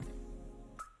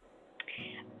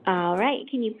All right.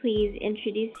 Can you please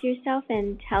introduce yourself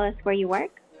and tell us where you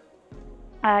work?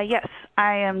 Yes,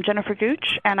 I am Jennifer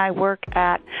Gooch, and I work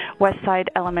at Westside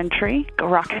Elementary. Go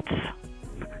Rockets!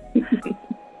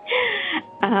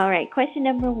 All right. Question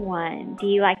number one. Do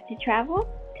you like to travel?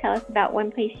 Tell us about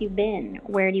one place you've been.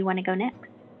 Where do you want to go next?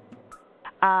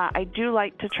 I do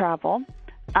like to travel.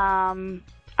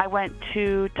 I went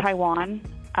to Taiwan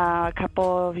a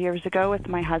couple of years ago with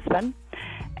my husband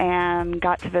and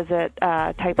got to visit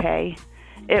Taipei.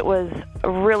 It was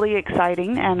really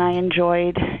exciting, and I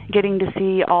enjoyed getting to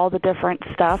see all the different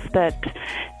stuff that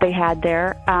they had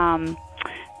there.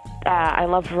 I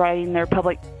loved riding their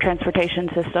public transportation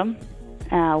system.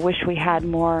 Wish we had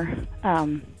more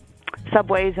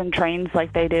subways and trains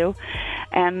like they do.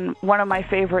 And one of my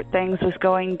favorite things was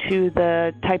going to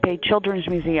the Taipei Children's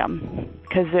Museum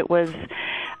because it was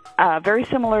very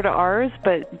similar to ours,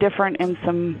 but different in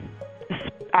some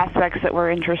aspects that were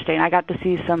interesting. I got to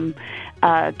see some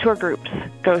tour groups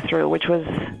go through, which was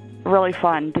really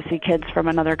fun to see kids from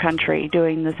another country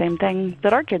doing the same thing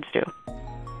that our kids do.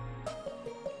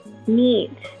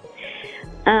 Neat.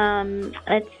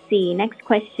 Let's see. Next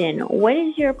question. What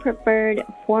is your preferred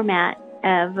format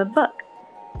of a book?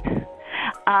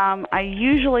 I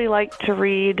usually like to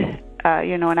read,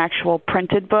 an actual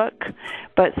printed book,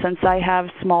 but since I have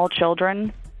small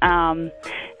children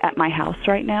at my house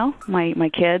right now, my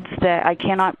kids, that I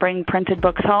cannot bring printed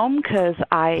books home because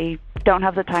I don't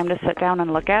have the time to sit down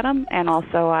and look at them, and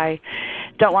also I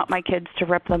don't want my kids to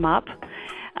rip them up,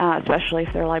 especially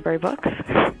if they're library books.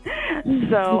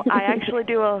 So I actually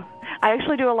do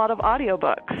a lot of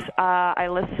audiobooks. I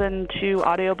listen to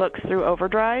audiobooks through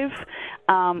Overdrive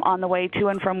on the way to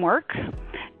and from work,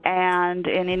 and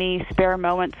in any spare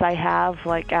moments I have,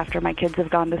 like after my kids have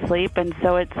gone to sleep. And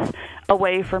so it's a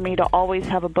way for me to always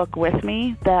have a book with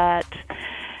me that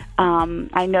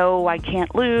I know I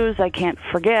can't lose, I can't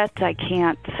forget, I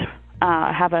can't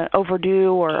have an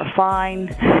overdue or a fine.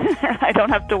 I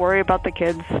don't have to worry about the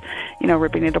kids,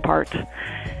 ripping it apart.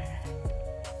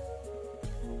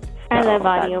 I love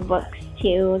audiobooks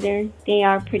too. They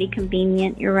are pretty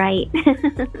convenient. You're right.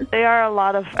 They are a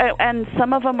lot of, and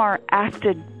some of them are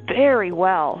acted very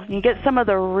well. You get some of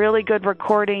the really good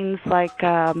recordings, like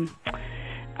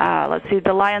let's see,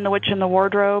 The Lion, the Witch, and the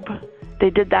Wardrobe. They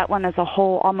did that one as a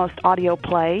whole, almost audio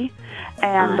play,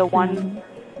 and awesome.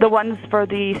 the ones for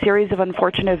the series of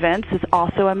unfortunate events is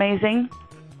also amazing.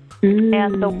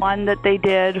 And the one that they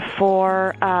did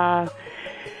for The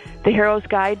Hero's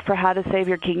Guide for How to Save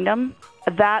Your Kingdom,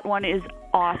 that one is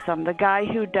awesome. The guy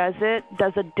who does it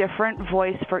does a different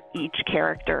voice for each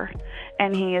character,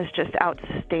 and he is just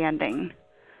outstanding.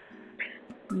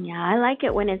 Yeah, I like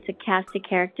it when it's a cast of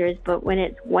characters, but when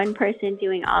it's one person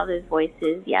doing all those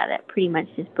voices, yeah, that pretty much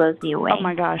just blows me away. Oh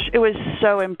my gosh, it was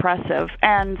so impressive.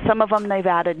 And some of them they've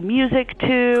added music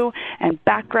to and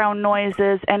background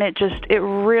noises, and it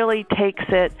really takes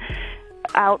it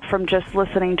out from just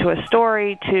listening to a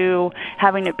story to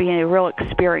having it be a real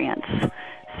experience.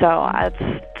 So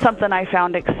it's something I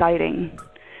found exciting.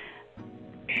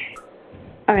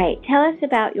 All right, tell us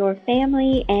about your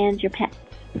family and your pets.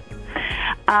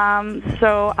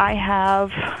 So I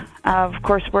have, of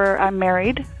course, I'm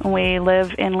married. We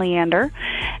live in Leander.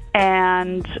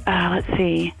 And let's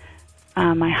see,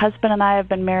 my husband and I have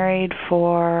been married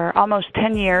for almost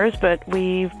 10 years, but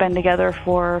we've been together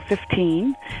for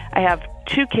 15. I have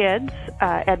 2 kids,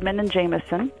 Edmund and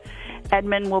Jameson.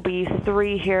 Edmund will be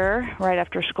 3 here right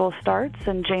after school starts,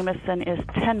 and Jameson is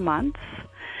 10 months.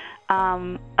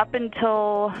 Up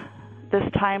until this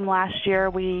time last year,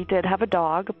 we did have a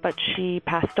dog, but she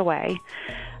passed away,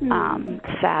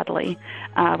 sadly.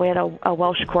 We had a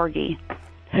Welsh Corgi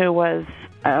who was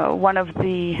one of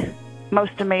the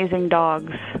most amazing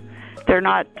dogs.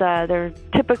 They're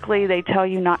typically, they tell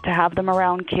you not to have them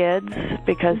around kids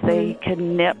because they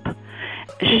can nip.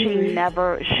 She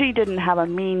didn't have a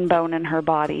mean bone in her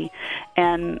body.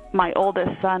 And my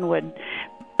oldest son would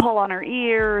pull on her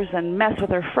ears and mess with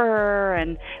her fur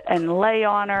and lay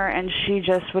on her, and she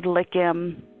just would lick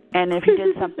him. And if he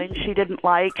did something she didn't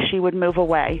like, she would move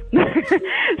away.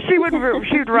 She would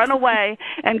run away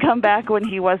and come back when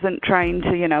he wasn't trying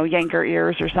to, yank her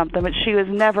ears or something. But she was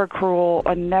never cruel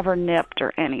and never nipped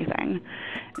or anything.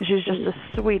 She was just the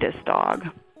sweetest dog.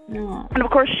 And of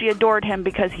course, she adored him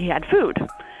because he had food.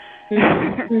 He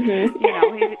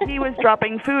was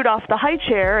dropping food off the high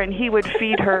chair, and he would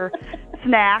feed her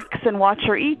snacks and watch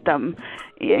her eat them.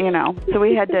 So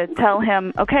we had to tell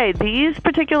him, okay, these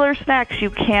particular snacks you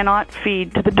cannot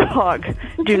feed to the dog.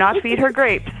 Do not feed her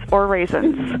grapes or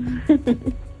raisins.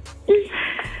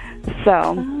 So.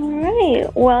 All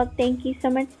right. Well, thank you so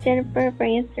much, Jennifer, for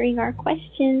answering our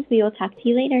questions. We will talk to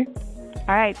you later.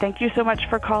 All right. Thank you so much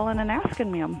for calling and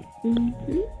asking me them.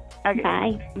 Mm-hmm. Okay.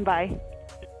 Bye. Bye.